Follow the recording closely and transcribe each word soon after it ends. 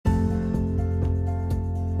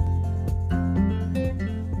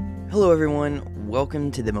Hello everyone, welcome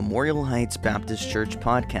to the Memorial Heights Baptist Church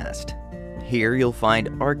podcast. Here you'll find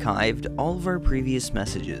archived all of our previous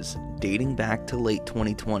messages dating back to late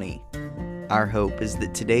 2020. Our hope is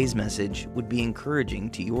that today's message would be encouraging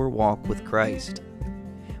to your walk with Christ.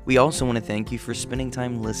 We also want to thank you for spending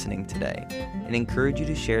time listening today and encourage you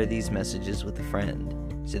to share these messages with a friend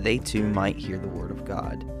so they too might hear the Word of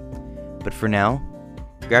God. But for now,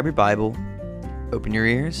 grab your Bible, open your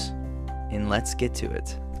ears, and let's get to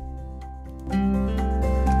it.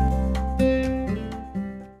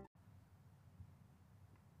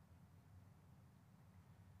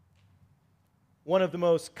 One of the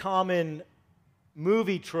most common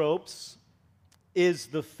movie tropes is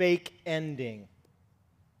the fake ending.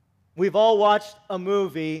 We've all watched a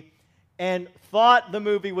movie and thought the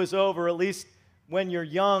movie was over, at least when you're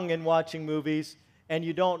young and watching movies, and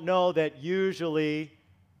you don't know that usually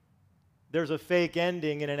there's a fake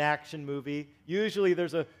ending in an action movie. Usually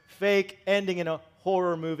there's a fake ending in a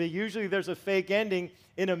horror movie. Usually there's a fake ending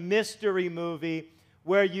in a mystery movie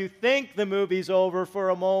where you think the movie's over for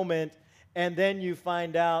a moment and then you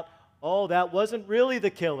find out, oh, that wasn't really the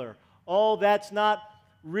killer. Oh, that's not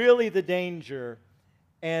really the danger.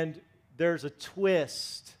 And there's a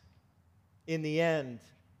twist in the end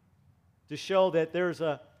to show that there's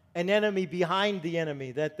an enemy behind the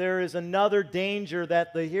enemy, that there is another danger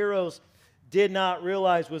that the heroes did not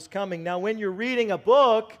realize was coming. Now, when you're reading a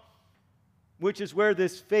book, which is where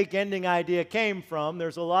this fake ending idea came from,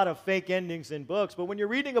 there's a lot of fake endings in books, but when you're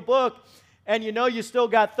reading a book and you know you still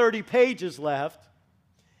got 30 pages left,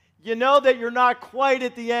 you know that you're not quite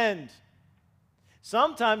at the end.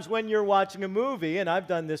 Sometimes when you're watching a movie, and I've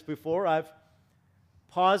done this before, I've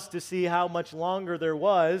paused to see how much longer there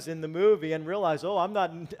was in the movie and realized, oh, I'm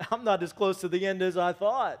not as close to the end as I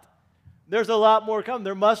thought. There's a lot more coming.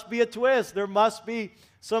 There must be a twist. There must be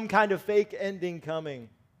some kind of fake ending coming.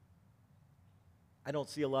 I don't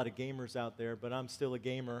see a lot of gamers out there, but I'm still a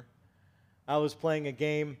gamer. I was playing a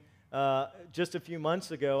game just a few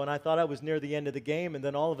months ago, and I thought I was near the end of the game, and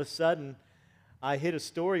then all of a sudden, I hit a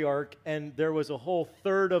story arc, and there was a whole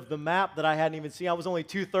third of the map that I hadn't even seen. I was only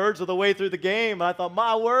 2/3 of the way through the game. I thought,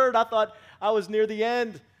 my word, I thought I was near the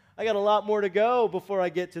end. I got a lot more to go before I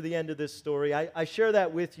get to the end of this story. I share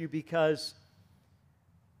that with you because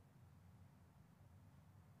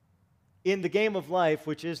in the game of life,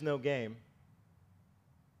 which is no game,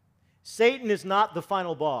 Satan is not the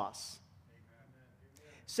final boss.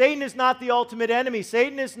 Satan is not the ultimate enemy.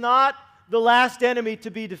 Satan is not the last enemy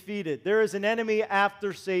to be defeated. There is an enemy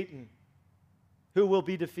after Satan who will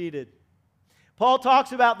be defeated. Paul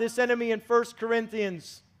talks about this enemy in 1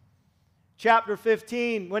 Corinthians chapter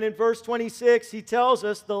 15, when in verse 26 he tells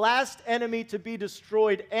us the last enemy to be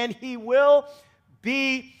destroyed, and he will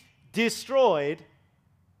be destroyed.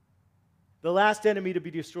 The last enemy to be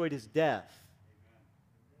destroyed is death.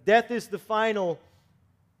 Death is the final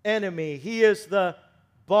enemy. He is the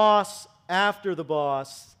boss after the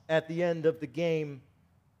boss at the end of the game.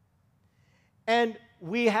 And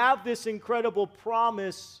we have this incredible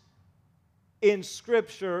promise in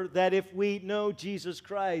Scripture that if we know Jesus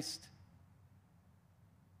Christ,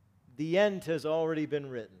 the end has already been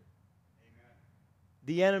written. Amen.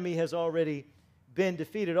 The enemy has already been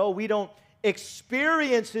defeated. Oh, we don't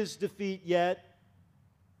experience his defeat yet,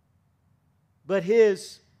 but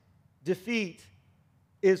his defeat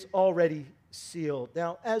is already sealed.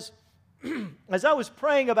 Now, as I was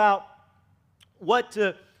praying about what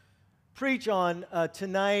to preach on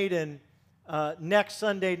tonight and next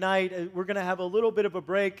Sunday night, we're going to have a little bit of a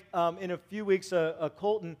break. In a few weeks,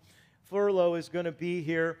 Colton Furlow is going to be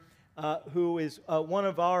here, who is one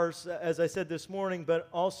of ours, as I said this morning, but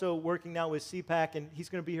also working now with CPAC, and he's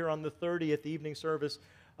going to be here on the 30th, the evening service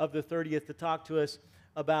of the 30th, to talk to us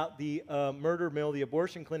about the murder mill, the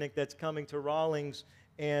abortion clinic that's coming to Rawlings,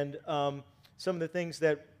 and some of the things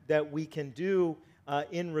that we can do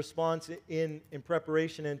in response, in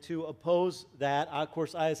preparation, and to oppose that. Of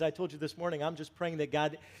course, as I told you this morning, I'm just praying that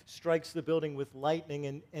God strikes the building with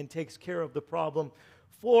lightning and takes care of the problem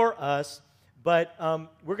for us. But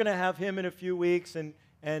we're going to have him in a few weeks, and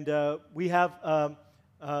we have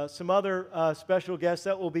some other special guests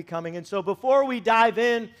that will be coming. And so before we dive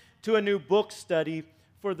in to a new book study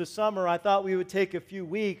for the summer, I thought we would take a few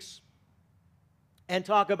weeks and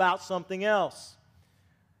talk about something else,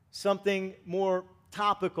 something more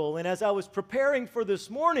topical. And as I was preparing for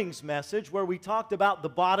this morning's message, where we talked about the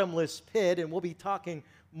bottomless pit, and we'll be talking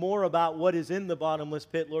more about what is in the bottomless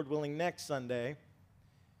pit, Lord willing, next Sunday,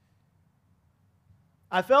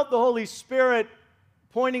 I felt the Holy Spirit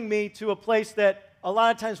pointing me to a place that a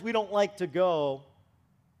lot of times we don't like to go,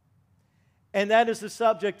 and that is the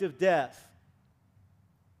subject of death.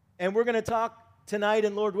 And we're going to talk tonight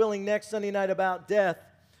and, Lord willing, next Sunday night about death.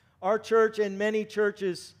 Our church and many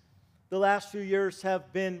churches the last few years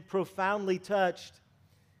have been profoundly touched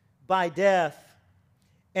by death.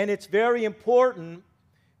 And it's very important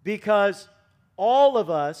because all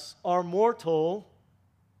of us are mortal,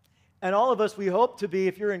 and all of us, we hope to be,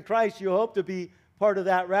 if you're in Christ, you hope to be part of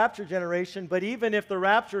that rapture generation. But even if the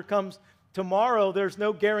rapture comes tomorrow, there's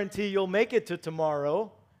no guarantee you'll make it to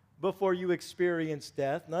tomorrow before you experience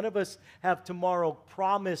death. None of us have tomorrow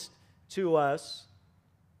promised to us.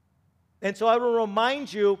 And so I will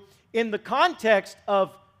remind you, in the context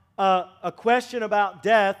of a question about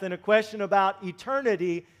death and a question about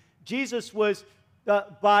eternity, Jesus was,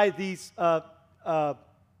 by these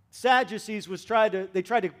Sadducees, they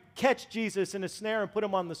tried to catch Jesus in a snare and put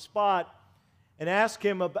him on the spot and ask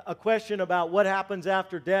him a question about what happens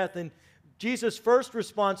after death. And Jesus' first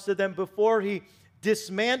response to them, before he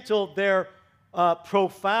dismantled their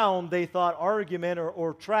profound, they thought, argument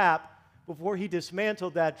or trap, before he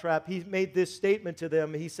dismantled that trap, he made this statement to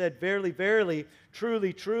them. He said, "Verily, verily,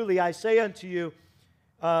 truly, truly, I say unto you,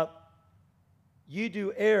 you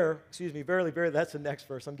do err." Verily, verily, that's the next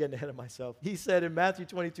verse. I'm getting ahead of myself. He said in Matthew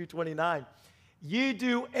 22:29, "You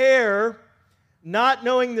do err, not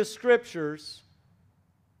knowing the Scriptures,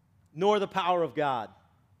 nor the power of God."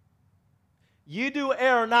 You do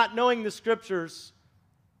err, not knowing the Scriptures,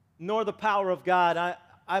 nor the power of God.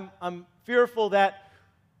 I'm fearful that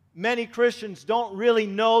many Christians don't really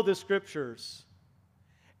know the Scriptures.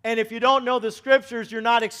 And if you don't know the Scriptures, you're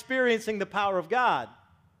not experiencing the power of God.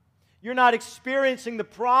 You're not experiencing the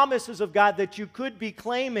promises of God that you could be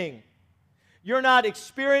claiming. You're not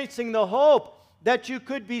experiencing the hope that you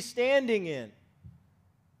could be standing in.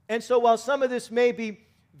 And so while some of this may be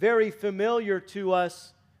very familiar to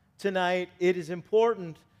us tonight, it is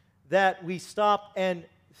important that we stop and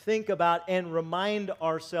think about and remind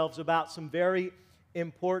ourselves about some very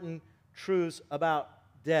important truths about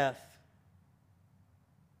death.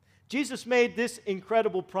 Jesus made this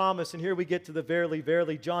incredible promise, and here we get to the verily,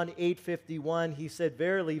 verily. John 8:51, he said,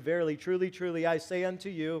 "Verily, verily, truly, truly, I say unto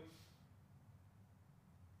you,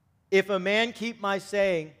 if a man keep my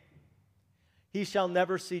saying, he shall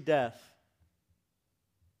never see death."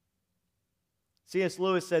 C.S.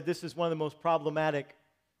 Lewis said this is one of the most problematic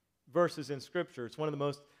verses in Scripture. It's one of the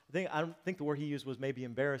most, I don't think the word he used was maybe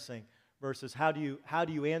embarrassing verses. How do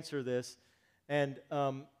you answer this? And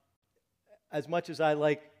as much as I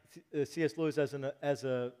like C.S. Lewis as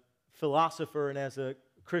a philosopher and as a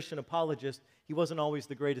Christian apologist, he wasn't always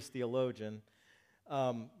the greatest theologian.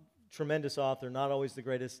 Tremendous author, not always the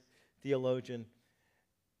greatest theologian.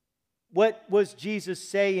 What was Jesus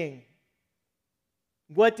saying?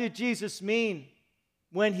 What did Jesus mean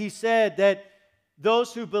when he said that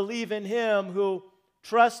those who believe in him, who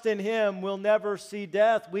trust in him, will never see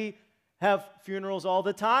death? We have funerals all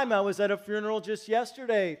the time. I was at a funeral just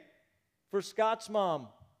yesterday for Scott's mom.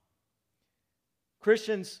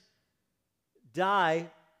 Christians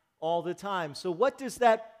die all the time. So what does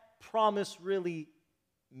that promise really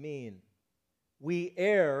mean? We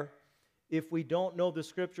err if we don't know the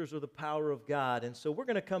Scriptures or the power of God. And so we're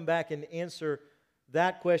going to come back and answer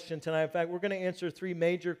that question tonight. In fact, we're going to answer three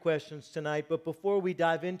major questions tonight. But before we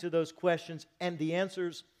dive into those questions and the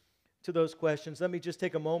answers to those questions, let me just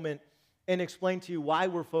take a moment and explain to you why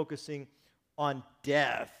we're focusing on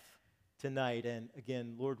death tonight. And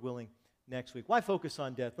again, Lord willing, next week. Why focus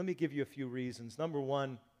on death? Let me give you a few reasons. Number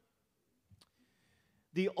one,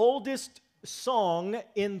 the oldest song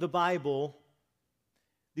in the Bible,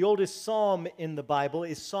 the oldest psalm in the Bible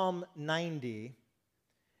is Psalm 90.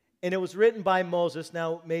 And it was written by Moses.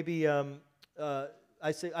 Now, maybe I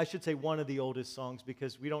should say one of the oldest songs,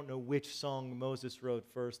 because we don't know which song Moses wrote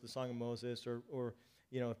first, the Song of Moses, or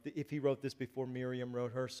if he wrote this before Miriam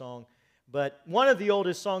wrote her song. But one of the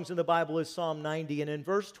oldest songs in the Bible is Psalm 90. And in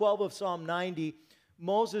verse 12 of Psalm 90,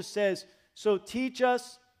 Moses says, "So teach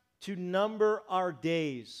us to number our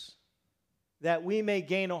days, that we may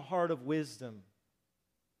gain a heart of wisdom."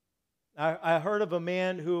 I heard of a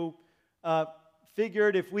man who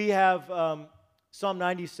figured if we have, Psalm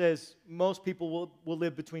 90 says most people will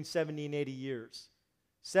live between 70 and 80 years.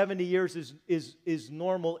 70 years is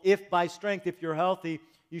normal. If by strength, if you're healthy,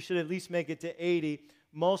 you should at least make it to 80.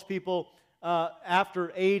 Most people,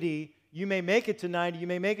 after 80, you may make it to 90, you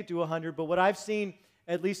may make it to 100, but what I've seen,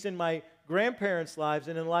 at least in my grandparents' lives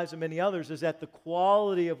and in the lives of many others, is that the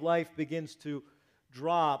quality of life begins to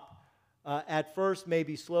drop. At first,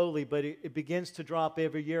 maybe slowly, but it begins to drop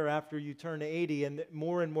every year after you turn 80, and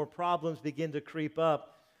more problems begin to creep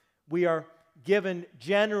up. We are given,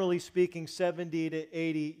 generally speaking, 70 to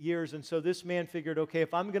 80 years. And so this man figured, okay,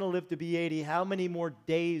 if I'm going to live to be 80, how many more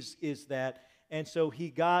days is that? And so he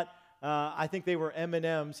got, I think they were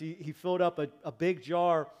M&Ms. He filled up a big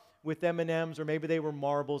jar with M&Ms, or maybe they were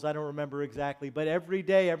marbles. I don't remember exactly. But every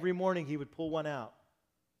day, every morning, he would pull one out.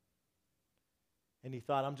 And he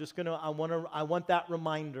thought, I want that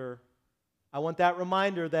reminder. I want that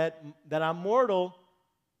reminder that I'm mortal,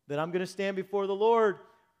 that I'm going to stand before the Lord.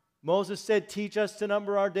 Moses said, teach us to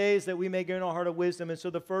number our days that we may gain a heart of wisdom. And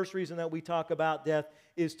so the first reason that we talk about death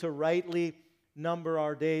is to rightly number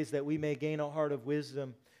our days that we may gain a heart of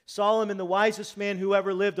wisdom. Solomon, the wisest man who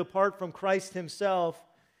ever lived apart from Christ himself,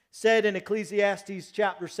 said in Ecclesiastes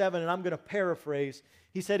chapter 7, and I'm going to paraphrase,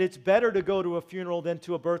 he said, it's better to go to a funeral than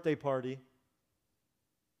to a birthday party.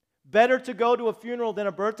 Better to go to a funeral than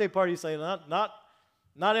a birthday party. You say, not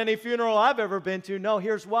any funeral I've ever been to. No,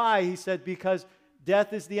 here's why. He said, because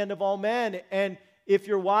death is the end of all men. And if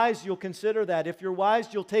you're wise, you'll consider that. If you're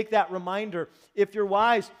wise, you'll take that reminder. If you're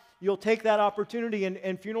wise, you'll take that opportunity.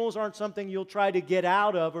 And funerals aren't something you'll try to get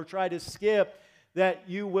out of or try to skip, that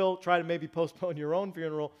you will try to maybe postpone your own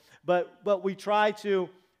funeral. But we try to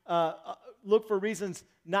look for reasons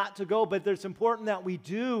not to go. But it's important that we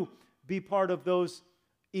do be part of those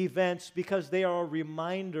events because they are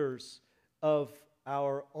reminders of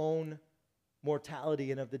our own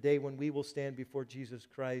mortality and of the day when we will stand before Jesus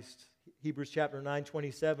Christ. Hebrews chapter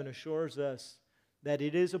 9:27 assures us that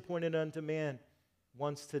it is appointed unto man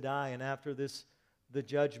once to die, and after this, the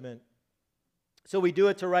judgment. So we do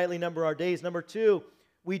it to rightly number our days. Number two,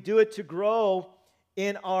 we do it to grow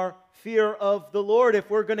in our fear of the Lord. If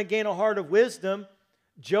we're going to gain a heart of wisdom,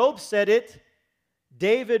 Job said it,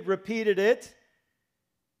 David repeated it,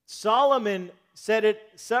 Solomon said it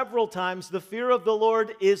several times. The fear of the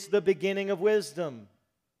Lord is the beginning of wisdom.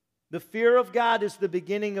 The fear of God is the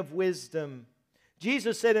beginning of wisdom.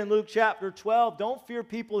 Jesus said in Luke chapter 12, don't fear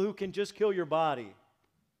people who can just kill your body.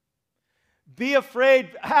 Be afraid,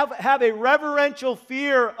 have a reverential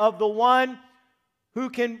fear of the one who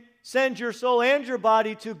can send your soul and your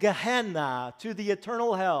body to Gehenna, to the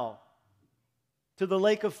eternal hell, to the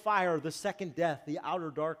lake of fire, the second death, the outer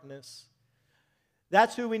darkness.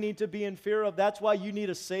 That's who we need to be in fear of. That's why you need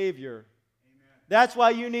a Savior. Amen. That's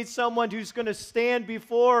why you need someone who's going to stand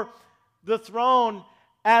before the throne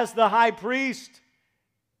as the high priest.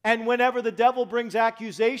 And whenever the devil brings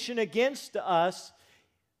accusation against us,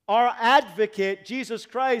 our advocate, Jesus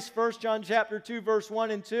Christ, 1 John chapter 2, verse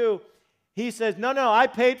 1 and 2, he says, no, I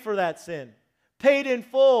paid for that sin. Paid in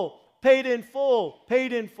full, paid in full,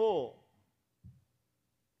 paid in full.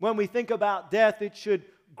 When we think about death, it should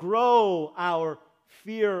grow our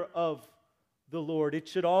fear of the Lord. It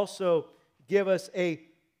should also give us a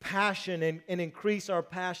passion and increase our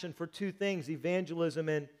passion for two things, evangelism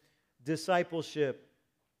and discipleship.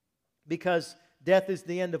 Because death is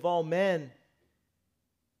the end of all men.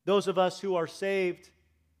 Those of us who are saved,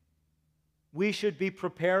 we should be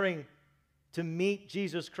preparing to meet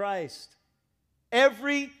Jesus Christ.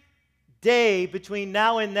 Every day between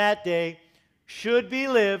now and that day should be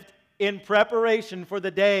lived in preparation for the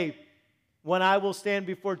day when I will stand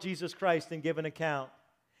before Jesus Christ and give an account.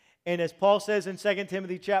 And as Paul says in 2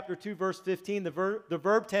 Timothy chapter 2, verse 15, the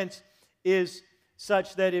verb tense is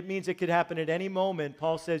such that it means it could happen at any moment.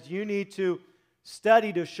 Paul says, you need to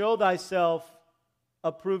study to show thyself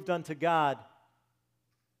approved unto God,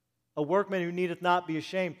 a workman who needeth not be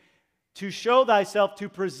ashamed. To show thyself, to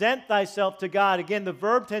present thyself to God. Again, the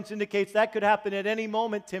verb tense indicates that could happen at any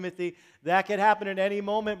moment, Timothy. That could happen at any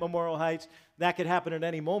moment, Memorial Heights. That could happen at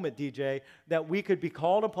any moment, DJ. That we could be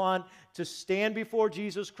called upon to stand before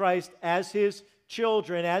Jesus Christ as His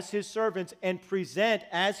children, as His servants, and present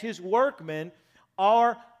as His workmen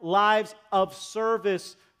our lives of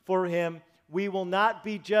service for Him. We will not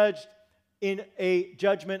be judged in a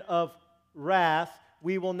judgment of wrath.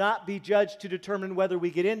 We will not be judged to determine whether we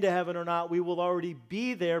get into heaven or not. We will already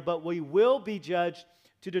be there, but we will be judged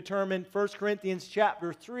to determine, 1 Corinthians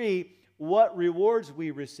chapter 3, what rewards we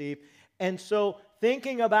receive. And so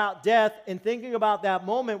thinking about death and thinking about that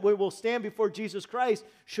moment where we'll stand before Jesus Christ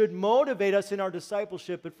should motivate us in our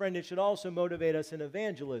discipleship. But friend, it should also motivate us in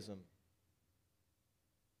evangelism.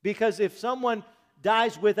 Because if someone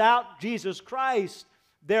dies without Jesus Christ,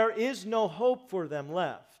 there is no hope for them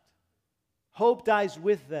left. Hope dies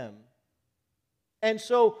with them. And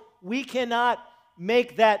so we cannot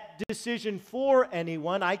make that decision for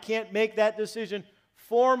anyone. I can't make that decision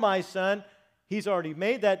for my son. He's already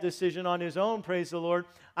made that decision on his own, praise the Lord.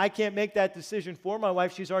 I can't make that decision for my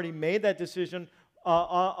wife. She's already made that decision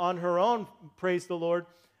on her own, praise the Lord.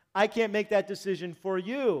 I can't make that decision for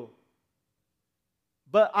you.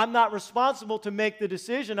 But I'm not responsible to make the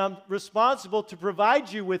decision. I'm responsible to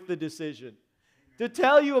provide you with the decision, to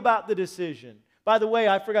tell you about the decision. By the way,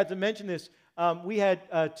 I forgot to mention this. We had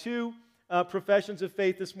two professions of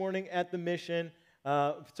faith this morning at the mission.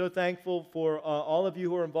 So thankful for all of you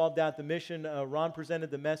who are involved at the mission. Ron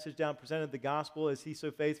presented the message down, presented the gospel as he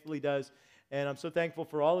so faithfully does. And I'm so thankful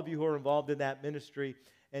for all of you who are involved in that ministry.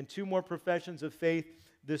 And two more professions of faith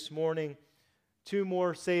this morning. Two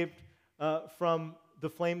more saved from the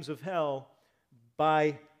flames of hell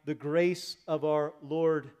by the grace of our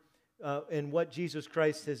Lord and what Jesus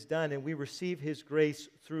Christ has done. And we receive His grace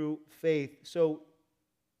through faith. So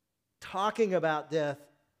talking about death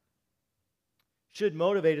should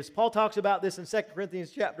motivate us. Paul talks about this in 2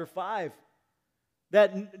 Corinthians chapter 5.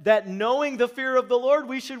 That knowing the fear of the Lord,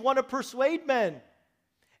 we should want to persuade men.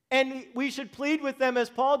 And we should plead with them as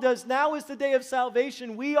Paul does. Now is the day of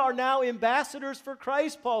salvation. We are now ambassadors for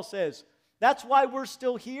Christ, Paul says. That's why we're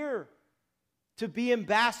still here. To be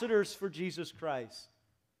ambassadors for Jesus Christ.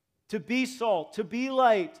 To be salt, to be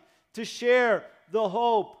light, to share the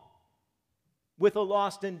hope with a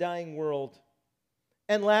lost and dying world.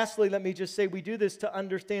 And lastly, let me just say, we do this to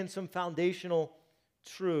understand some foundational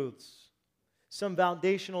truths. Some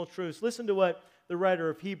foundational truths. Listen to what the writer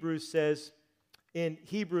of Hebrews says in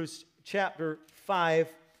Hebrews chapter 5.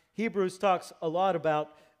 Hebrews talks a lot about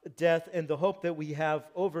death and the hope that we have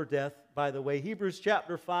over death, by the way. Hebrews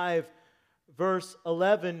chapter 5, verse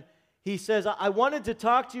 11, he says, I wanted to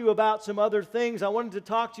talk to you about some other things. I wanted to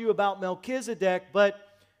talk to you about Melchizedek, but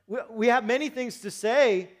we have many things to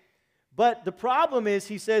say. But the problem is,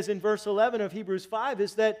 he says in verse 11 of Hebrews 5,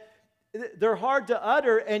 is that they're hard to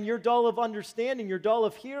utter, and you're dull of understanding, you're dull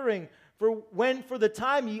of hearing. For when for the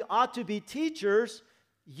time ye ought to be teachers,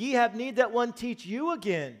 ye have need that one teach you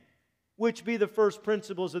again, which be the first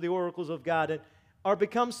principles of the oracles of God, and are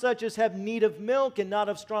become such as have need of milk and not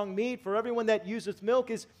of strong meat. For everyone that useth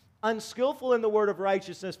milk is unskillful in the word of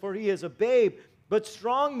righteousness, for he is a babe. But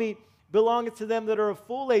strong meat belongeth to them that are of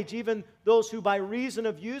full age, even those who by reason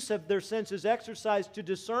of use have their senses exercised to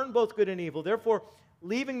discern both good and evil. Therefore,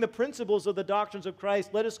 leaving the principles of the doctrines of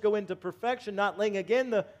Christ, let us go into perfection, not laying again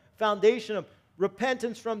the foundation of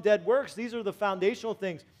repentance from dead works. These are the foundational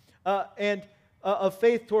things. Of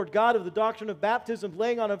faith toward God, of the doctrine of baptism,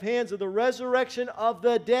 laying on of hands, of the resurrection of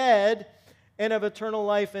the dead, and of eternal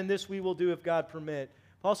life, and this we will do if God permit.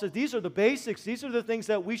 Paul says these are the basics. These are the things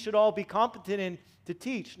that we should all be competent in to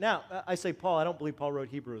teach. Now, I say Paul. I don't believe Paul wrote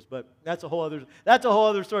Hebrews, but that's a whole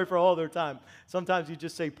other story for a whole other time. Sometimes you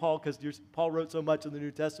just say Paul because Paul wrote so much in the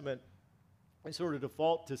New Testament. I sort of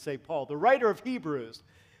default to say Paul. The writer of Hebrews,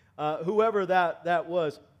 whoever that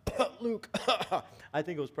was, Luke. I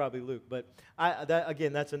think it was probably Luke, but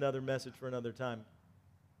that's another message for another time.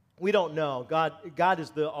 We don't know. God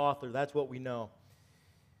is the author. That's what we know.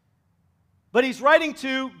 But he's writing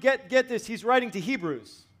to, get this, he's writing to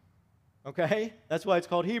Hebrews. Okay? That's why it's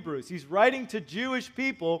called Hebrews. He's writing to Jewish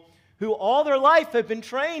people who all their life have been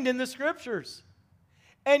trained in the Scriptures.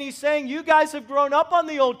 And he's saying, you guys have grown up on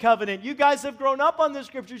the Old Covenant. You guys have grown up on the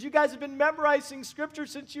Scriptures. You guys have been memorizing Scripture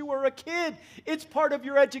since you were a kid. It's part of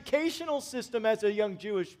your educational system as a young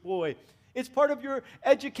Jewish boy. It's part of your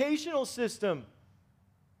educational system.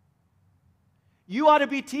 You ought to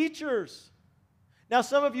be teachers. Now,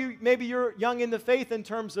 some of you, maybe you're young in the faith in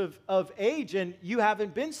terms of age, and you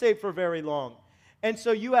haven't been saved for very long. And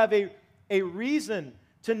so you have a reason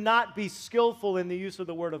to not be skillful in the use of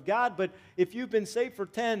the Word of God. But if you've been saved for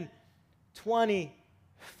 10, 20,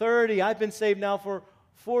 30, I've been saved now for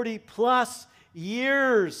 40 plus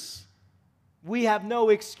years, we have no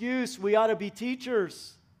excuse. We ought to be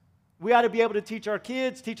teachers. We ought to be able to teach our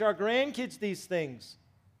kids, teach our grandkids these things.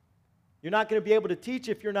 You're not going to be able to teach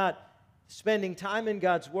if you're not spending time in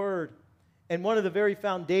God's Word. And one of the very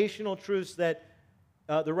foundational truths that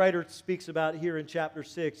the writer speaks about here in chapter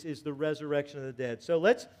 6 is the resurrection of the dead. So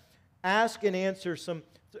let's ask and answer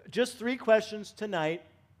just 3 questions tonight.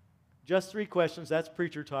 Just 3 questions. That's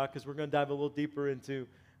preacher talk, because we're going to dive a little deeper into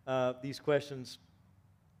these questions,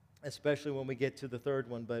 especially when we get to the third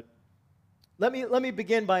one. But let me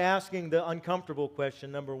begin by asking the uncomfortable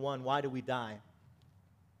question, number 1, why do we die?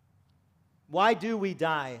 Why do we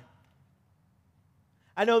die?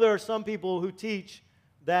 I know there are some people who teach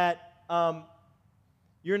that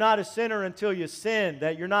you're not a sinner until you sin,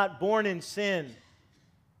 that you're not born in sin.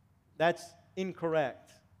 That's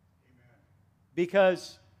incorrect. Amen.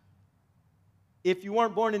 Because if you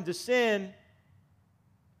weren't born into sin,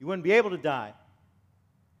 you wouldn't be able to die.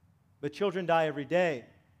 But children die every day.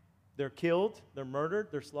 They're killed, they're murdered,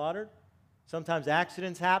 they're slaughtered. Sometimes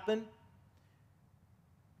accidents happen.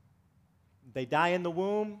 They die in the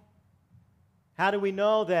womb. How do we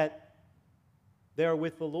know that they are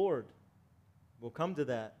with the Lord? We'll come to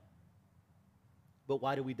that. But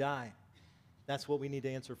why do we die? That's what we need to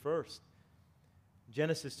answer first.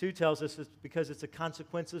 Genesis 2 tells us it's because it's a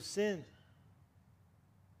consequence of sin.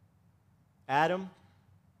 Adam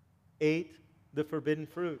ate the forbidden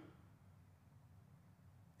fruit.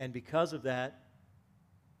 And because of that,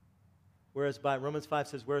 Romans 5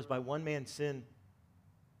 says, whereas by one man sin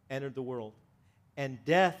entered the world, and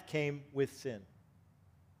death came with sin.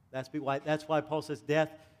 That's why Paul says death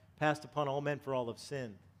passed upon all men for all of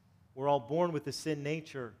sin. We're all born with the sin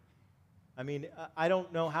nature. I mean, I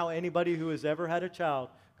don't know how anybody who has ever had a child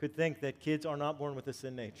could think that kids are not born with a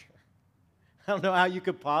sin nature. I don't know how you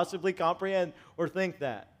could possibly comprehend or think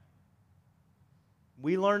that.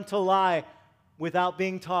 We learn to lie without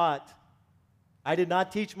being taught. I did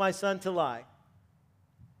not teach my son to lie.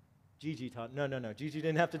 Gigi taught. No. Gigi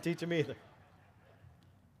didn't have to teach him either.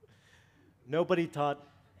 Nobody taught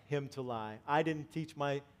him to lie.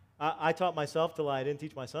 I taught myself to lie. I didn't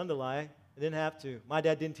teach my son to lie. I didn't have to. My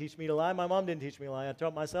dad didn't teach me to lie. My mom didn't teach me to lie. I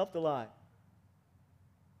taught myself to lie.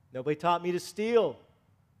 Nobody taught me to steal.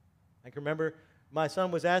 I can remember my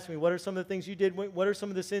son was asking me, what are some of the things you did, what are some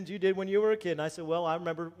of the sins you did when you were a kid? And I said, well, I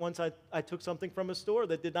remember once I took something from a store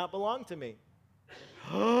that did not belong to me.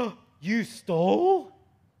 You stole?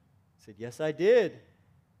 I said, yes, I did.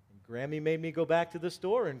 And Grammy made me go back to the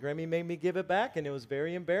store, and Grammy made me give it back, and it was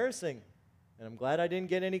very embarrassing. And I'm glad I didn't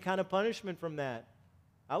get any kind of punishment from that.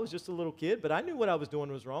 I was just a little kid, but I knew what I was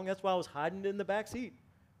doing was wrong. That's why I was hiding in the back seat.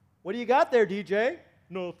 What do you got there, DJ?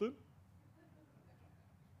 Nothing.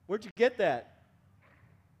 Where'd you get that?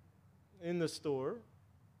 In the store.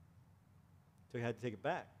 So I had to take it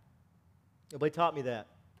back. Nobody taught me that.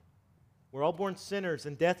 We're all born sinners,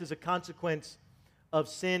 and death is a consequence of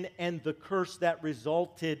sin and the curse that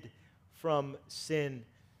resulted from sin.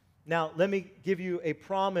 Now, let me give you a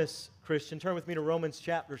promise, Christian. Turn with me to Romans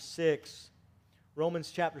chapter 6.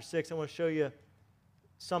 Romans chapter 6. I want to show you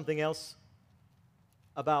something else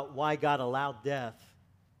about why God allowed death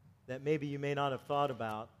that maybe you may not have thought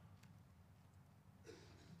about.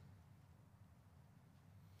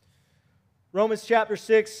 Romans chapter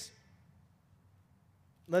 6,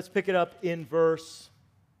 let's pick it up in verse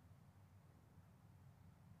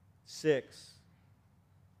 6.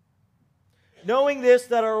 Knowing this,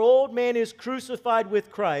 that our old man is crucified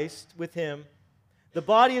with Christ, with him, the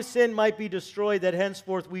body of sin might be destroyed, that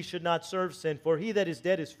henceforth we should not serve sin. For he that is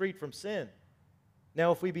dead is freed from sin.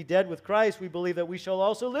 Now if we be dead with Christ, we believe that we shall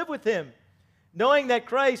also live with him. Knowing that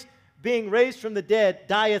Christ, being raised from the dead,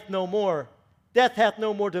 dieth no more. Death hath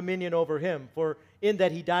no more dominion over him. For in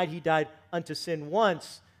that he died unto sin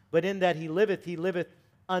once. But in that he liveth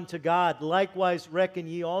unto God. Likewise reckon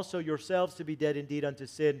ye also yourselves to be dead indeed unto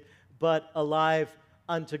sin, but alive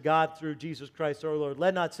unto God through Jesus Christ our Lord.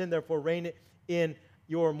 Let not sin therefore reign in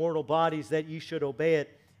your mortal bodies, that ye should obey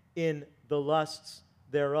it in the lusts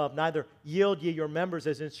thereof. Neither yield ye your members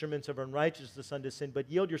as instruments of unrighteousness unto sin, but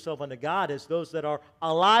yield yourself unto God as those that are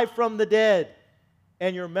alive from the dead,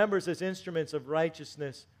 and your members as instruments of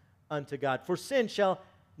righteousness unto God. For sin shall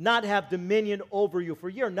not have dominion over you, for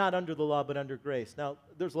ye are not under the law, but under grace. Now,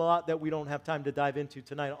 there's a lot that we don't have time to dive into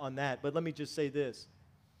tonight on that, but let me just say this.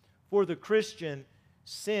 For the Christian,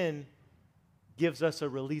 sin gives us a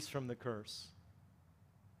release from the curse.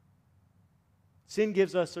 Sin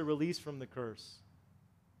gives us a release from the curse.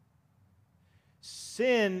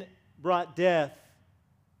 Sin brought death,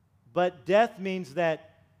 but death means that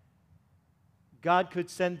God could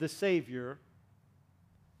send the Savior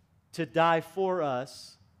to die for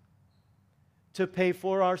us, to pay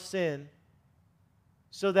for our sin,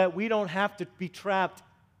 so that we don't have to be trapped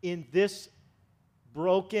in this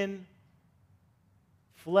broken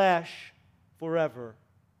flesh forever,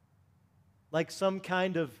 like some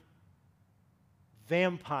kind of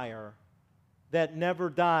vampire that never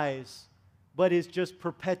dies, but is just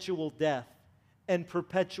perpetual death and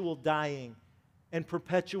perpetual dying and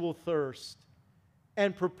perpetual thirst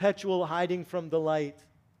and perpetual hiding from the light.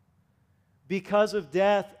 Because of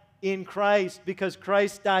death in Christ, because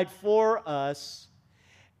Christ died for us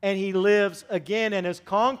and he lives again and has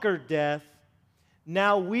conquered death,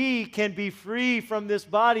 now we can be free from this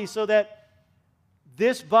body so that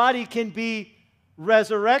this body can be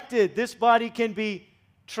resurrected. This body can be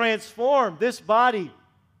transformed. This body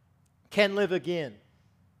can live again.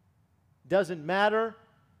 Doesn't matter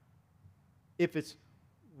if it's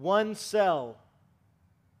one cell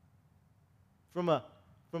from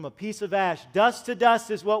a piece of ash. Dust to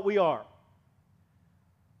dust is what we are.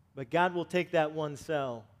 But God will take that one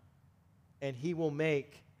cell and he will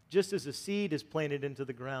make, just as a seed is planted into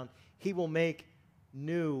the ground, he will make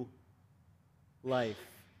new life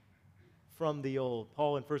from the old.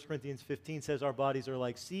 Paul in 1 Corinthians 15 says our bodies are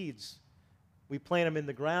like seeds. We plant them in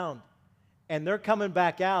the ground, and they're coming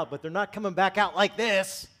back out, but they're not coming back out like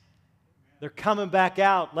this. They're coming back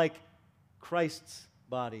out like Christ's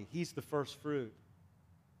body. He's the first fruit.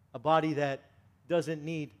 A body that doesn't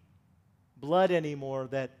need blood anymore,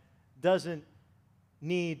 that doesn't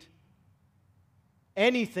need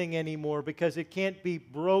anything anymore because it can't be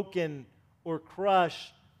broken or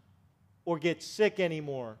crushed or get sick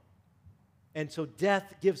anymore. And so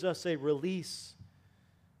death gives us a release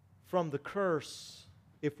from the curse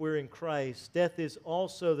if we're in Christ. Death is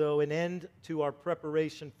also, though, an end to our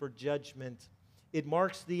preparation for judgment. It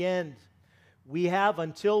marks the end. We have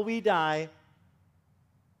until we die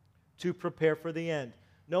to prepare for the end.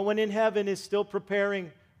 No one in heaven is still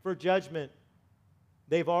preparing for judgment.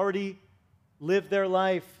 They've already lived their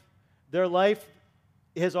life. Their life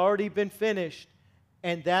has already been finished,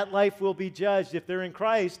 and that life will be judged, if they're in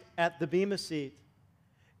Christ, at the Bema seat.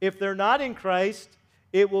 If they're not in Christ,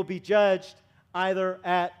 it will be judged either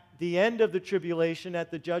at the end of the tribulation,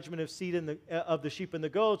 at the judgment of the sheep and the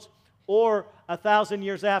goats, or 1,000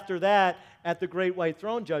 years after that at the great white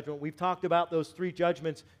throne judgment. We've talked about those three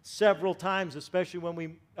judgments several times, especially when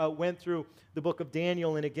we went through the book of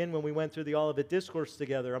Daniel and again when we went through the Olivet Discourse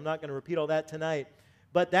together. I'm not going to repeat all that tonight.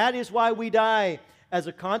 But that is why we die, as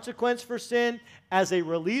a consequence for sin, as a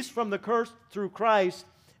release from the curse through Christ,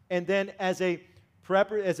 and then as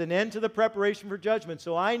an end to the preparation for judgment.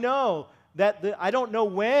 So I know that I don't know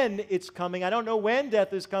when it's coming. I don't know when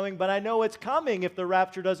death is coming, but I know it's coming if the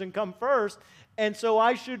rapture doesn't come first. And so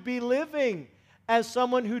I should be living as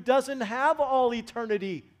someone who doesn't have all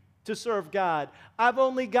eternity to serve God. I've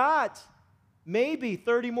only got maybe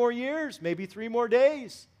 30 more years, maybe 3 more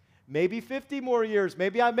days, maybe 50 more years.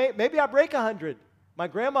 Maybe I break 100. My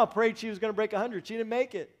grandma prayed she was going to break 100. She didn't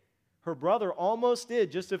make it. Her brother almost did.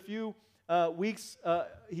 Just a few weeks.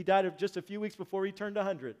 He died just a few weeks before he turned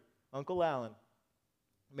 100. Uncle Alan.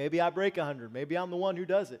 Maybe I break 100. Maybe I'm the one who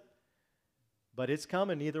does it. But it's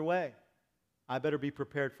coming either way. I better be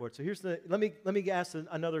prepared for it. So let me ask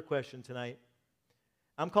another question tonight.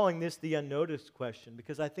 I'm calling this the unnoticed question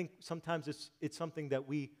because I think sometimes it's something that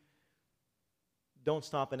we don't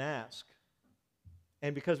stop and ask.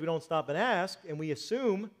 And because we don't stop and ask and we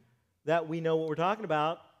assume that we know what we're talking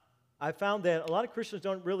about, I found that a lot of Christians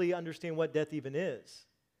don't really understand what death even is.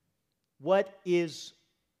 What is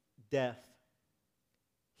death?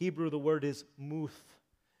 Hebrew, the word is muth.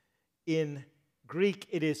 In Greek,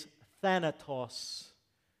 it is thanatos,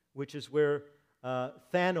 which is where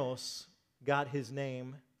Thanos got his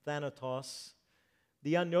name, thanatos.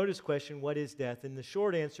 The unnoticed question, what is death? And the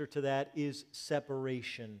short answer to that is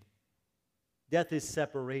separation. Death is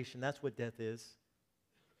separation. That's what death is.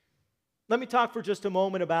 Let me talk for just a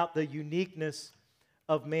moment about the uniqueness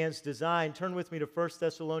of man's design. Turn with me to 1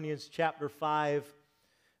 Thessalonians chapter 5.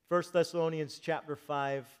 1 Thessalonians chapter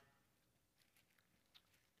 5.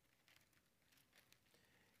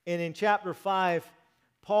 And in chapter 5,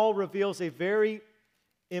 Paul reveals a very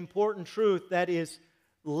important truth that is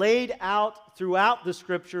laid out throughout the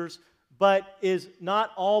Scriptures, but is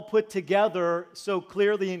not all put together so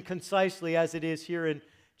clearly and concisely as it is here in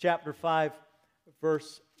chapter 5,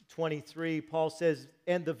 verse 23. Paul says,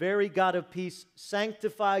 "And the very God of peace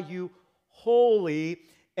sanctify you wholly,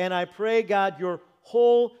 and I pray, God, your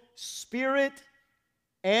whole spirit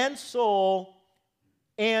and soul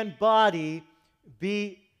and body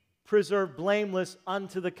be preserved blameless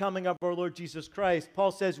unto the coming of our Lord Jesus Christ."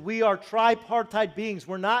 Paul says we are tripartite beings.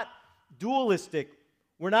 We're not dualistic.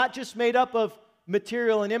 We're not just made up of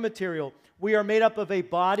material and immaterial. We are made up of a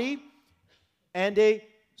body and a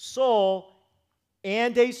soul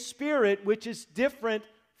and a spirit, which is different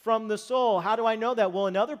from the soul. How do I know that? Well,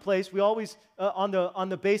 another place, we always, on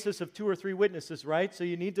the basis of 2 or 3 witnesses, right? So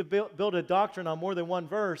you need to build a doctrine on more than one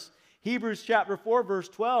verse. Hebrews chapter 4, verse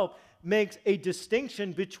 12 makes a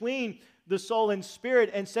distinction between the soul and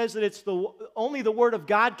spirit and says that it's only the Word of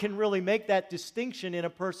God can really make that distinction in a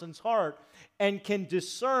person's heart and can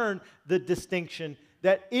discern the distinction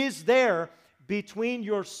that is there between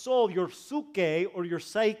your soul, your psyche, or your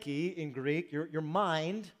psyche in Greek, your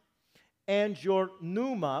mind, and your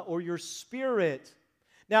pneuma, or your spirit.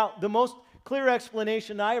 Now, the most clear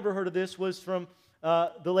explanation I ever heard of this was from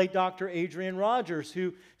the late Dr. Adrian Rogers,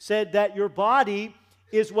 who said that your body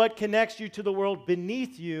is what connects you to the world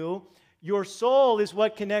beneath you, your soul is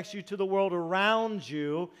what connects you to the world around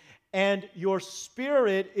you, and your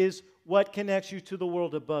spirit is what connects you to the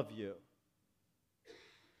world above you.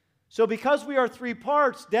 So because we are 3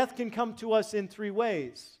 parts, death can come to us in 3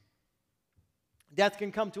 ways. Death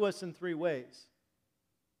can come to us in 3 ways.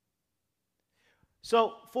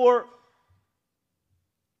 So for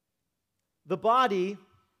the body,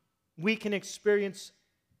 we can experience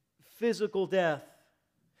physical death.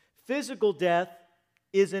 Physical death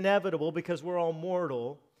is inevitable because we're all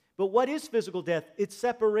mortal. But what is physical death? It's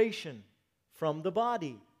separation from the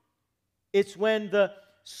body. It's when the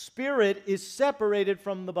spirit is separated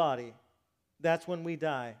from the body. That's when we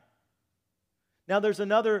die. Now there's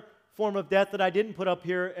another form of death that I didn't put up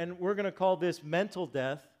here, and we're going to call this mental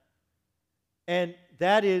death. And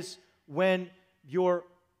that is when your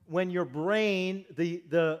brain,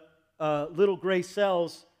 the little gray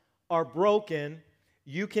cells are broken,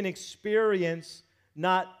 you can experience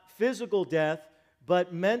not physical death,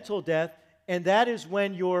 but mental death. And that is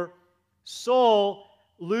when your soul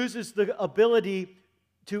loses the ability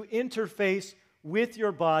to interface with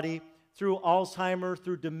your body through Alzheimer's,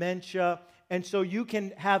 through dementia. And so you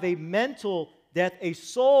can have a mental death, a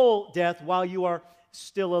soul death while you are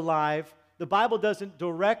still alive. The Bible doesn't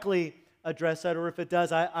directly address that, or if it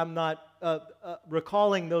does, I'm not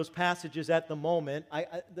recalling those passages at the moment.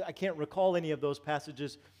 I can't recall any of those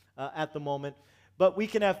passages at the moment. But we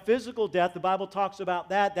can have physical death. The Bible talks about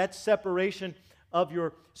that. That's separation of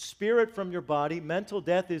your spirit from your body. Mental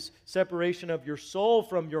death is separation of your soul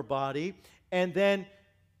from your body. And then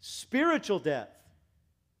spiritual death.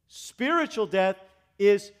 Spiritual death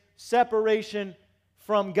is separation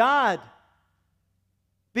from God.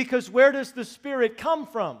 Because where does the Spirit come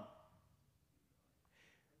from?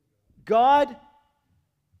 God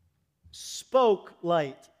spoke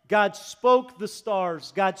light. God spoke the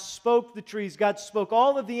stars. God spoke the trees. God spoke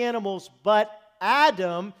all of the animals. But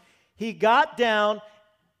Adam, he got down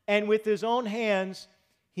and with his own hands,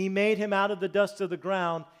 he made him out of the dust of the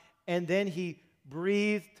ground, and then he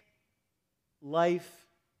breathed life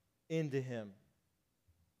into him.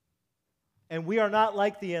 And we are not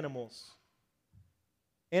like the animals.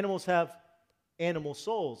 Animals have animal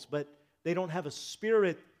souls, but they don't have a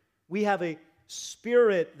spirit. We have a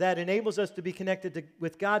spirit that enables us to be connected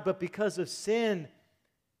with God, but because of sin,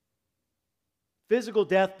 physical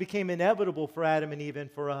death became inevitable for Adam and Eve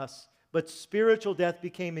and for us. But spiritual death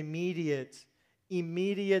became immediate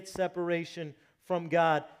separation from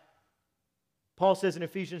God. Paul says in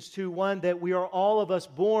Ephesians 2:1 that we are all of us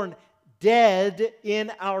born dead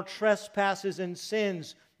in our trespasses and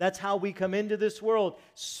sins. That's how we come into this world,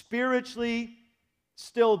 spiritually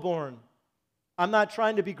stillborn. I'm not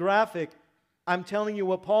trying to be graphic. I'm telling you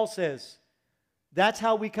what Paul says. That's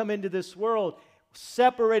how we come into this world,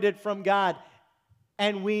 separated from God.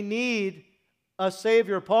 And we need a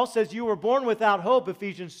Savior. Paul says you were born without hope,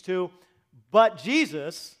 Ephesians 2, but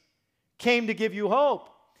Jesus came to give you hope.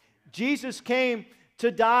 Jesus came to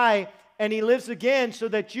die, and He lives again so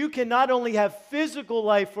that you can not only have physical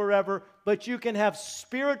life forever, but you can have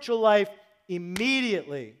spiritual life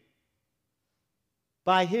immediately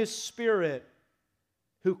by His Spirit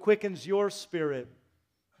who quickens your spirit.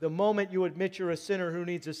 The moment you admit you're a sinner who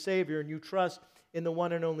needs a Savior and you trust in the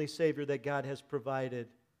one and only Savior that God has provided.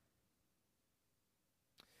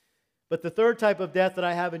 But the third type of death that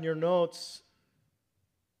I have in your notes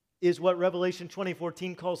is what Revelation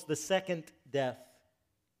 20:14 calls the second death.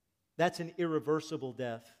 That's an irreversible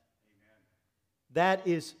death. Amen. That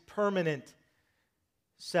is permanent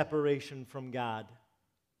separation from God.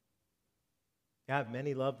 I have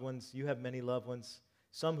many loved ones. You have many loved ones.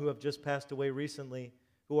 Some who have just passed away recently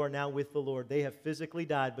who are now with the Lord. They have physically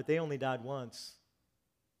died, but they only died once.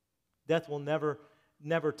 Death will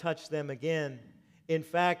never touch them again. In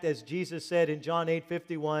fact, as Jesus said in John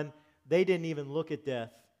 8:51, they didn't even look at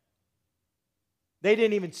death. They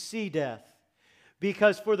didn't even see death.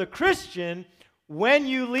 Because for the Christian, when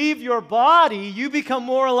you leave your body, you become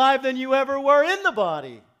more alive than you ever were in the body.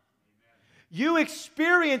 Amen. You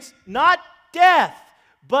experience not death,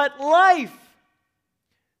 but life.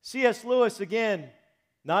 C.S. Lewis, again,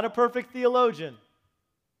 not a perfect theologian.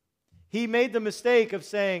 He made the mistake of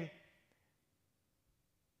saying,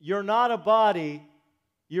 you're not a body,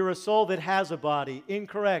 you're a soul that has a body.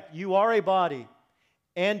 Incorrect. You are a body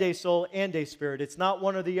and a soul and a spirit. It's not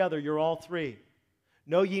one or the other. You're all three.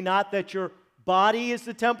 Know ye not that your body is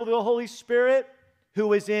the temple of the Holy Spirit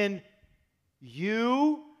who is in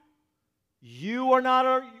you? You are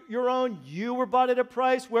not your own. You were bought at a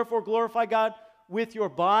price. Wherefore glorify God with your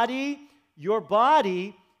body. Your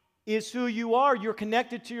body is who you are. You're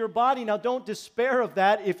connected to your body. Now don't despair of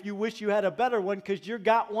that if you wish you had a better one, because you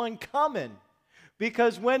got one coming.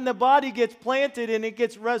 Because when the body gets planted and it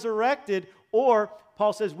gets resurrected, or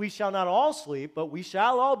Paul says we shall not all sleep, but we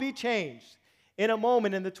shall all be changed. In a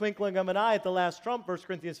moment, in the twinkling of an eye at the last trump, 1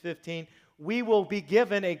 Corinthians 15, we will be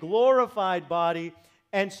given a glorified body,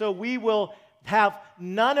 and so we will have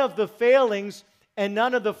none of the failings and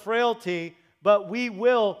none of the frailty, but we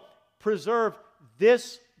will preserve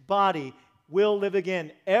this body, will live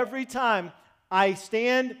again. Every time I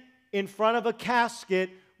stand in front of a casket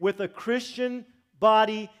with a Christian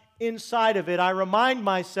body inside of it, I remind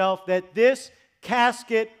myself that this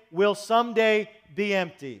casket will someday be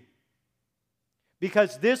empty,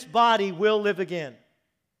 because this body will live again.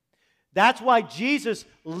 That's why Jesus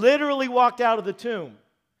literally walked out of the tomb.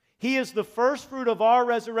 He is the first fruit of our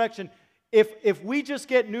resurrection. If we just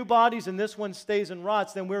get new bodies and this one stays and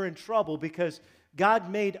rots, then we're in trouble, because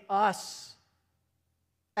God made us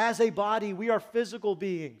as a body. We are physical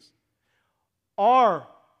beings. Our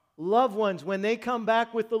loved ones, when they come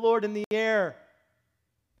back with the Lord in the air,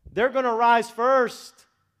 they're going to rise first.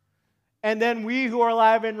 And then we who are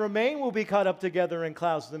alive and remain will be caught up together in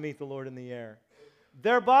clouds to meet the Lord in the air.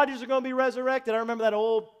 Their bodies are going to be resurrected. I remember that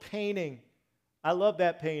old painting. I love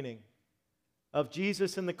that painting of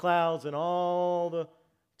Jesus in the clouds and all the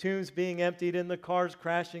tombs being emptied and the cars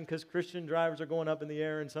crashing because Christian drivers are going up in the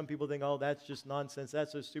air, and some people think, oh, that's just nonsense.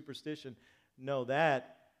 That's a superstition. No,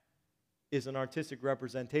 that is an artistic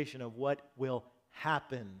representation of what will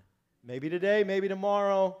happen. Maybe today, maybe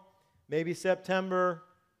tomorrow, maybe September.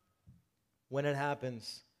 When it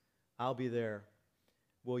happens, I'll be there.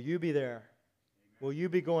 Will you be there? Will you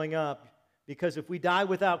be going up? Because if we die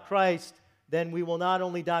without Christ, then we will not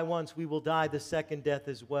only die once, we will die the second death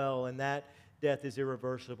as well, and that death is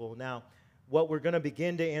irreversible. Now, what we're going to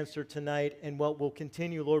begin to answer tonight, and what we'll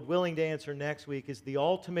continue, Lord willing, to answer next week, is the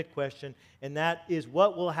ultimate question, and that is,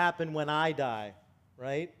 what will happen when I die,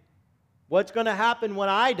 right? What's going to happen when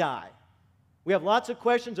I die? We have lots of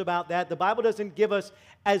questions about that. The Bible doesn't give us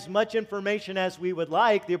as much information as we would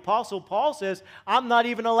like. The Apostle Paul says, I'm not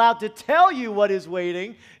even allowed to tell you what is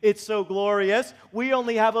waiting. It's so glorious. We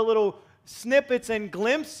only have a little snippets and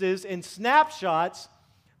glimpses and snapshots,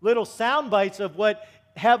 little sound bites of what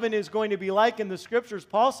heaven is going to be like in the Scriptures.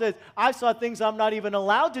 Paul says, I saw things I'm not even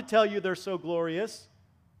allowed to tell you. They're so glorious.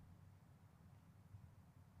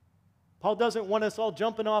 Paul doesn't want us all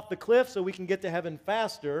jumping off the cliff so we can get to heaven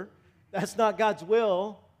faster. That's not God's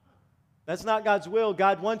will. That's not God's will.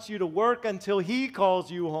 God wants you to work until He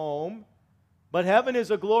calls you home. But heaven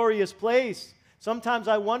is a glorious place. Sometimes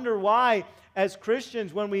I wonder why, as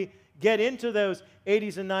Christians, when we get into those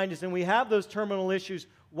 80s and 90s and we have those terminal issues,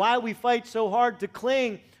 why we fight so hard to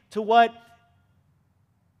cling to what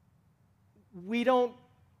we don't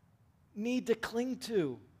need to cling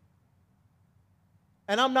to.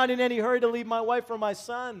 And I'm not in any hurry to leave my wife or my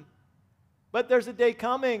son. But there's a day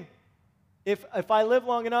coming. If I live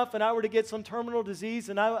long enough and I were to get some terminal disease,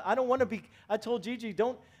 and I don't want to be, I told Gigi,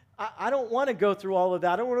 I don't want to go through all of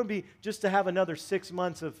that. I don't want to be just to have another 6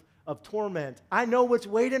 months of torment. I know what's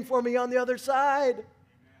waiting for me on the other side. Amen.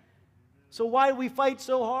 So why do we fight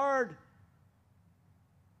so hard?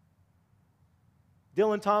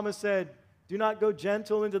 Dylan Thomas said, do not go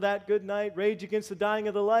gentle into that good night, rage against the dying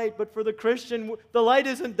of the light. But for the Christian, the light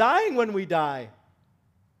isn't dying when we die.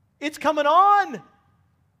 It's coming on.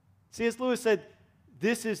 C.S. Lewis said,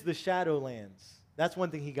 this is the Shadowlands. That's one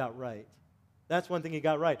thing he got right. That's one thing he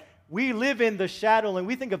got right. We live in the Shadowland.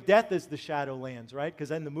 We think of death as the Shadowlands, right?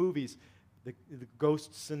 Because in the movies, the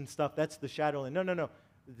ghosts and stuff, that's the Shadowland. No.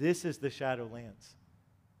 This is the Shadowlands.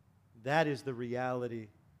 That is the reality.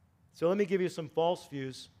 So let me give you some false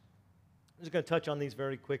views. I'm just going to touch on these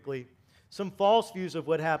very quickly. Some false views of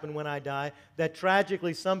what happened when I die, that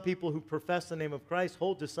tragically some people who profess the name of Christ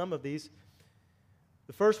hold to some of these.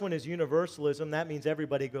 The first one is universalism. That means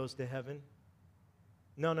everybody goes to heaven.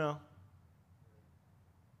 No.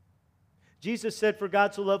 Jesus said, for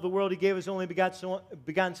God so loved the world, He gave His only begotten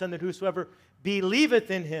Son, that whosoever believeth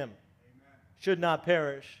in Him should not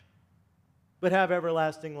perish, but have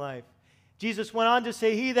everlasting life. Jesus went on to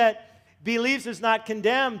say, he that believes is not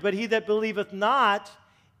condemned, but he that believeth not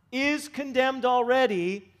is condemned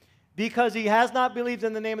already, because he has not believed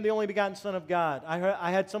in the name of the only begotten Son of God.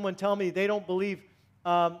 I had someone tell me they don't believe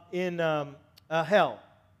in hell.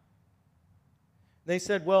 They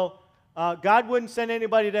said, well, God wouldn't send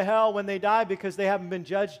anybody to hell when they die because they haven't been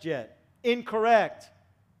judged yet. Incorrect.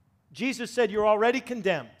 Jesus said you're already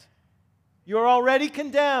condemned. You're already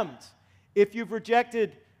condemned if you've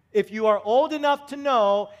rejected, if you are old enough to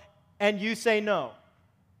know and you say no.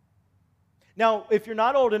 Now, if you're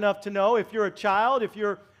not old enough to know, if you're a child, if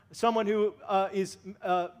you're someone who is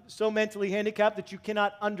so mentally handicapped that you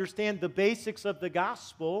cannot understand the basics of the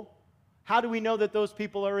gospel, how do we know that those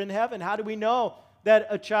people are in heaven? How do we know that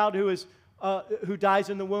a child who dies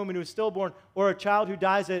in the womb and who is stillborn, or a child who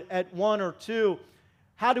dies at 1 or 2,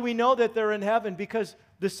 how do we know that they're in heaven? Because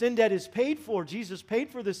the sin debt is paid for. Jesus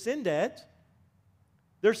paid for the sin debt.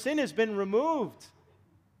 Their sin has been removed.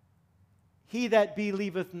 He that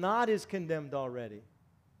believeth not is condemned already,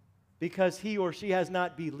 because he or she has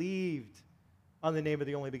not believed on the name of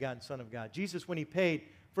the only begotten Son of God. Jesus, when he paid,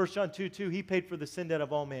 1 John 2:2, he paid for the sin debt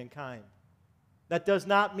of all mankind. That does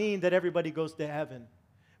not mean that everybody goes to heaven,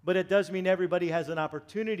 but it does mean everybody has an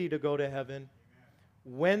opportunity to go to heaven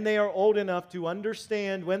when they are old enough to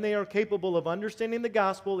understand, when they are capable of understanding the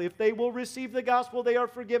gospel. If they will receive the gospel, they are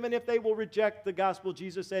forgiven. If they will reject the gospel,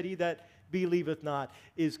 Jesus said, he that believeth not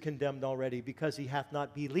is condemned already, because he hath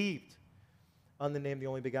not believed on the name of the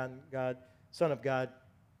only begotten God, Son of God.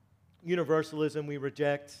 Universalism we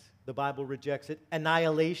reject. The Bible rejects it.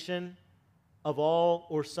 Annihilation of all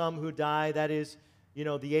or some who die, that is,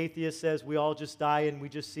 the atheist says we all just die and we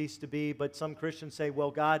just cease to be, but some Christians say, well,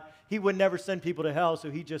 God, he would never send people to hell, so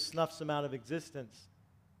he just snuffs them out of existence.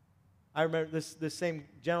 I remember this same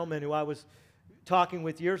gentleman who I was talking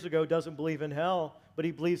with years ago doesn't believe in hell, but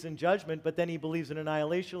he believes in judgment, but then he believes in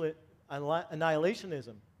annihilationism.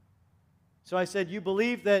 So I said, you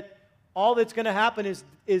believe that all that's going to happen is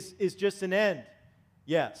just an end?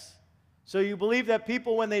 Yes. So you believe that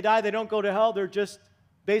people, when they die, they don't go to hell, they're just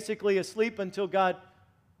basically asleep until God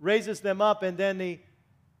raises them up and then he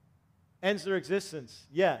ends their existence?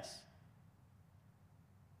 Yes.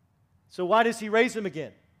 So why does he raise them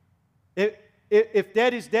again? If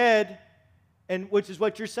dead is dead, and which is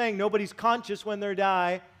what you're saying, nobody's conscious when they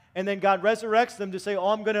die, and then God resurrects them to say, oh,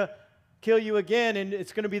 I'm going to kill you again, and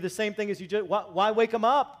it's going to be the same thing as you just, why wake them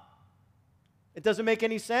up? It doesn't make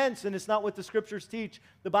any sense, and it's not what the Scriptures teach.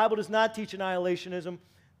 The Bible does not teach annihilationism.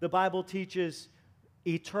 The Bible teaches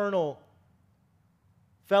eternal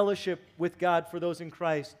fellowship with God for those in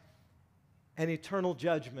Christ, and eternal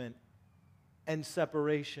judgment and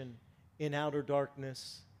separation in outer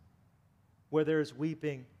darkness, where there is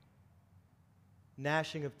weeping,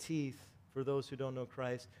 gnashing of teeth for those who don't know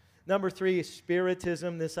Christ. Number 3 is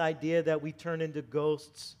spiritism, this idea that we turn into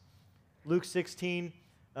ghosts. Luke 16,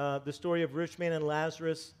 the story of rich man and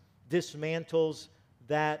Lazarus dismantles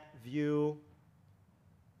that view.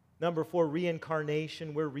 Number 4,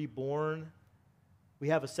 reincarnation. We're reborn. We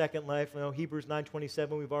have a second life. Hebrews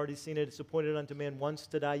 9:27, we've already seen it. It's appointed unto man once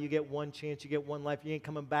to die. You get one chance. You get one life. You ain't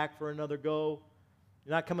coming back for another go.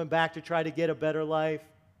 You're not coming back to try to get a better life.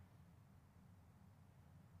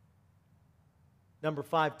 Number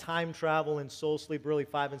 5, time travel and soul sleep. Really,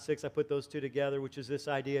 5 and 6, I put those two together, which is this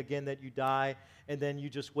idea, again, that you die and then you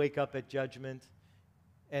just wake up at judgment.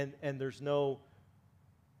 And there's no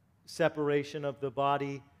separation of the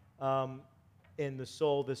body and the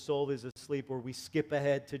soul. The soul is asleep, or we skip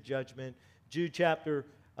ahead to judgment. Jude chapter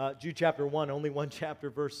 1, only one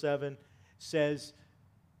chapter, verse 7, says,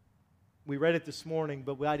 we read it this morning,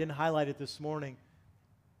 but I didn't highlight it this morning.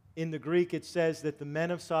 In the Greek, it says that the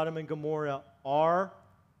men of Sodom and Gomorrah are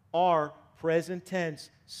present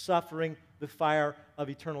tense, suffering the fire of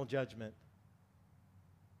eternal judgment.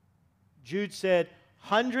 Jude said,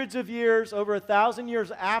 hundreds of years, over 1,000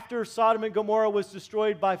 years after Sodom and Gomorrah was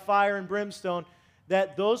destroyed by fire and brimstone,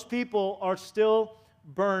 that those people are still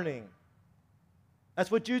burning.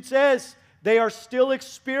 That's what Jude says. They are still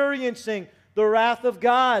experiencing the wrath of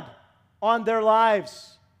God on their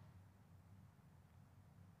lives.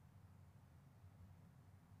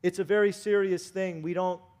 It's a very serious thing. We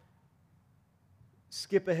don't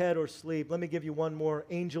skip ahead or sleep. Let me give you one more.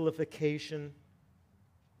 Angelification.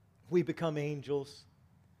 We become angels.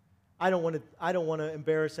 I don't want to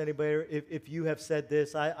embarrass anybody if you have said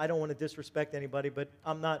this. I don't want to disrespect anybody, but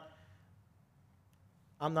I'm not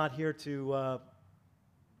here to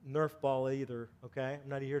nerf ball either, okay? I'm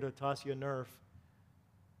not here to toss you a nerf.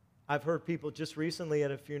 I've heard people just recently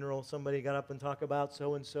at a funeral, somebody got up and talked about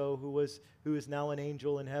so-and-so who is now an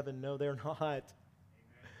angel in heaven. No, they're not. Amen.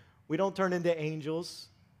 We don't turn into angels.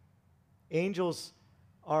 Angels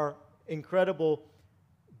are incredible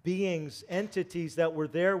beings, entities that were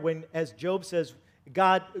there when, as Job says,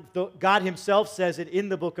 God himself says it in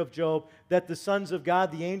the book of Job, that the sons of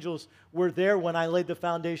God, the angels, were there when I laid the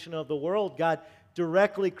foundation of the world. God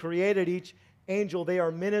directly created each angel. They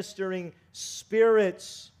are ministering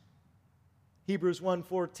spirits. Hebrews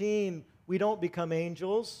 1:14, we don't become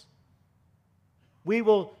angels. We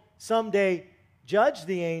will someday judge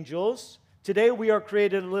the angels. Today we are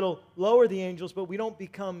created a little lower the angels, but we don't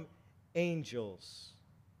become angels.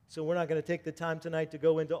 So we're not going to take the time tonight to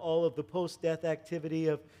go into all of the post-death activity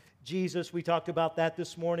of Jesus. We talked about that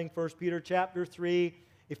this morning. 1 Peter chapter 3,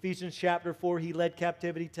 Ephesians chapter 4, he led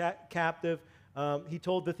captivity captive. He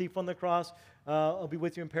told the thief on the cross, I'll be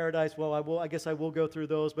with you in paradise. Well, I guess I will go through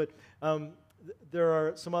those, but there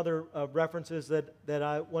are some other references that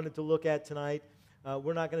I wanted to look at tonight.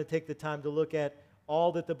 We're not going to take the time to look at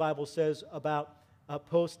all that the Bible says about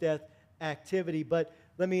post-death activity. But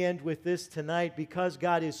let me end with this tonight. Because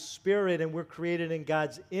God is spirit and we're created in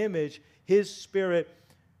God's image, His Spirit,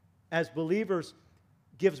 as believers,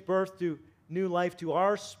 gives birth to new life to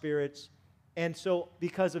our spirits. And so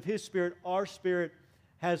because of His Spirit, our spirit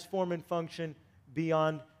has form and function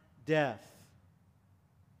beyond death.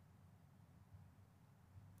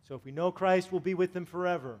 So if we know Christ, we'll be with Him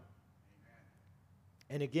forever. Amen.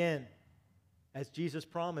 And again, as Jesus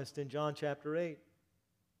promised in John chapter 8,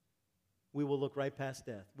 we will look right past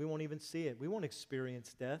death. We won't even see it. We won't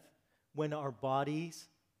experience death. When our bodies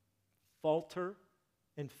falter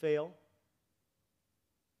and fail,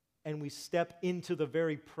 and we step into the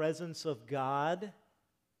very presence of God,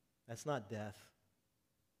 that's not death.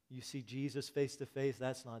 You see Jesus face to face,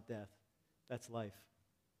 that's not death. That's life.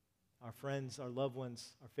 Our friends, our loved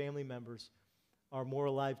ones, our family members are more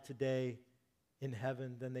alive today in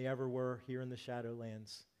heaven than they ever were here in the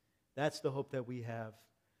Shadowlands. That's the hope that we have.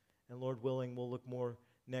 And Lord willing, we'll look more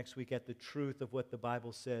next week at the truth of what the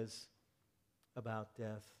Bible says about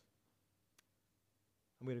death.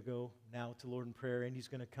 I'm going to go now to Lord in prayer. Andy's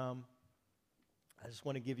going to come. I just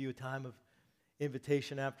want to give you a time of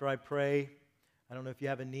invitation after I pray. I don't know if you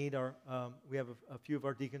have a need. We have a few of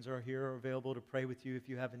our deacons are here, are available to pray with you if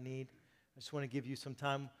you have a need. I just want to give you some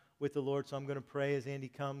time with the Lord, so I'm going to pray as Andy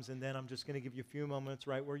comes, and then I'm just going to give you a few moments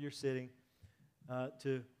right where you're sitting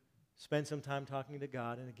to spend some time talking to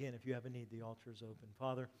God. And again, if you have a need, the altar is open.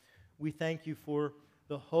 Father, we thank you for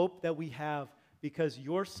the hope that we have, because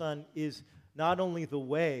your Son is not only the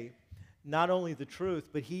way, not only the truth,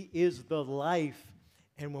 but He is the life.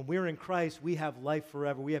 And when we're in Christ, we have life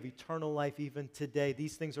forever. We have eternal life even today.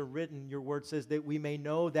 These things are written. Your word says that we may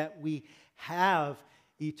know that we have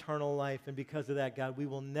eternal life. And because of that, God, we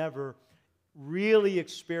will never really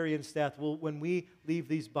experience death. When we leave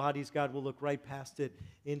these bodies, God, we'll look right past it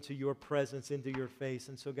into your presence, into your face.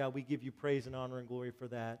 And so, God, we give you praise and honor and glory for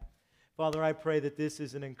that. Father, I pray that this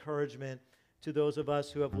is an encouragement to those of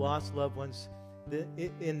us who have lost loved ones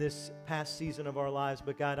in this past season of our lives.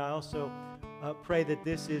 But God, I also pray that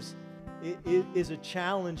this is a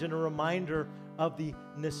challenge and a reminder of the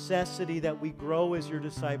necessity that we grow as your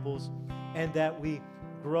disciples and that we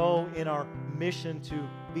grow in our mission to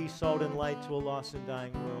be salt and light to a lost and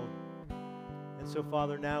dying world. And so,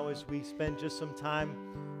 Father, now as we spend just some time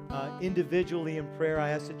individually in prayer,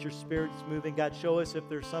 I ask that your Spirit is moving. God, show us if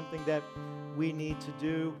there's something that we need to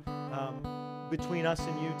do between us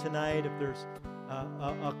and you tonight, if there's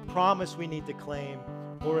a promise we need to claim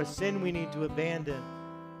or a sin we need to abandon.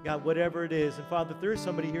 God, whatever it is. And Father, if there is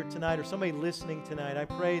somebody here tonight or somebody listening tonight, I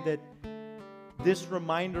pray that this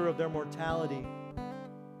reminder of their mortality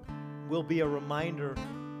will be a reminder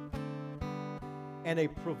and a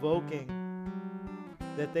provoking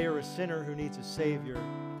that they are a sinner who needs a Savior,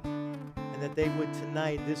 and that they would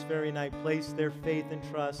tonight, this very night, place their faith and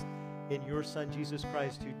trust in your Son, Jesus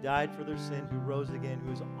Christ, who died for their sin, who rose again,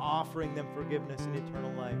 who is offering them forgiveness and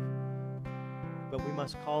eternal life. But we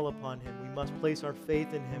must call upon Him. We must place our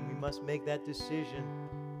faith in Him. We must make that decision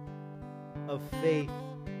of faith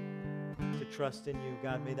to trust in you.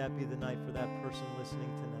 God, may that be the night for that person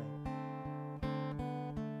listening tonight.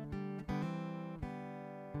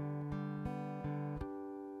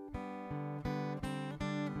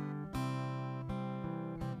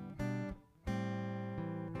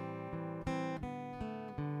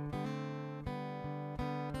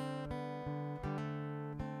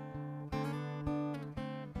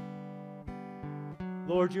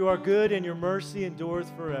 Lord, you are good and your mercy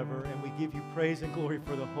endureth forever, and we give you praise and glory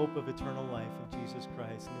for the hope of eternal life in Jesus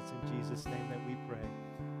Christ. And it's in Jesus' name that we pray.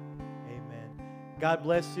 Amen. God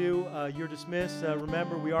bless you. You're dismissed.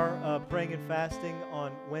 Remember, we are praying and fasting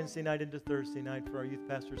on Wednesday night into Thursday night for our youth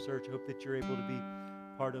pastor search. I hope that you're able to be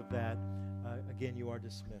part of that. Again, you are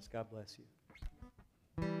dismissed. God bless you.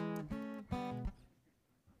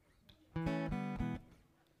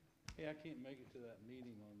 Hey, I can't make it to that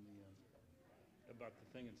meeting on the about the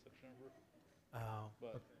thing in September. Oh.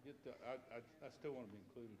 But I still want to be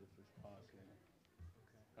included if it's possible.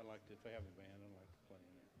 Okay. I'd like to, if they have a band, I'd like to play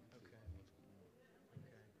in it. Okay.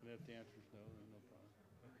 Okay. And if the answer is no, then no problem.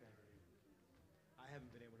 Okay. I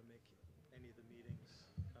haven't been able to make any of the meetings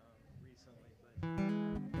recently, but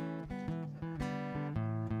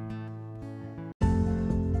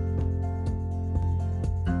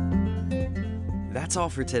That's all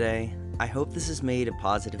for today. I hope this has made a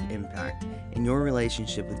positive impact in your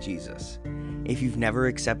relationship with Jesus. If you've never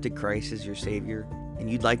accepted Christ as your Savior and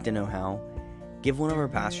you'd like to know how, give one of our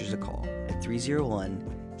pastors a call at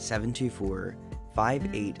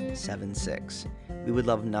 301-724-5876. We would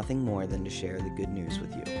love nothing more than to share the good news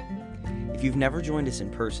with you. If you've never joined us in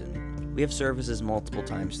person, we have services multiple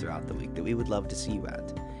times throughout the week that we would love to see you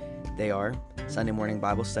at. They are Sunday morning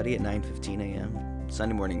Bible study at 9:15 a.m.,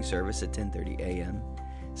 Sunday morning service at 10:30 a.m.,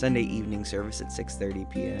 Sunday evening service at 6:30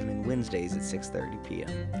 p.m., and Wednesdays at 6:30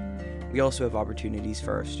 p.m. We also have opportunities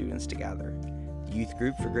for our students to gather. The youth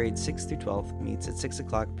group for grades 6 through 12 meets at 6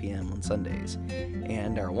 o'clock p.m. on Sundays,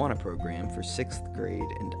 and our AWANA program for 6th grade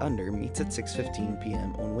and under meets at 6:15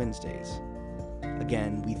 p.m. on Wednesdays.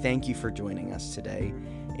 Again, we thank you for joining us today,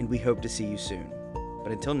 and we hope to see you soon.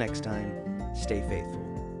 But until next time, stay faithful.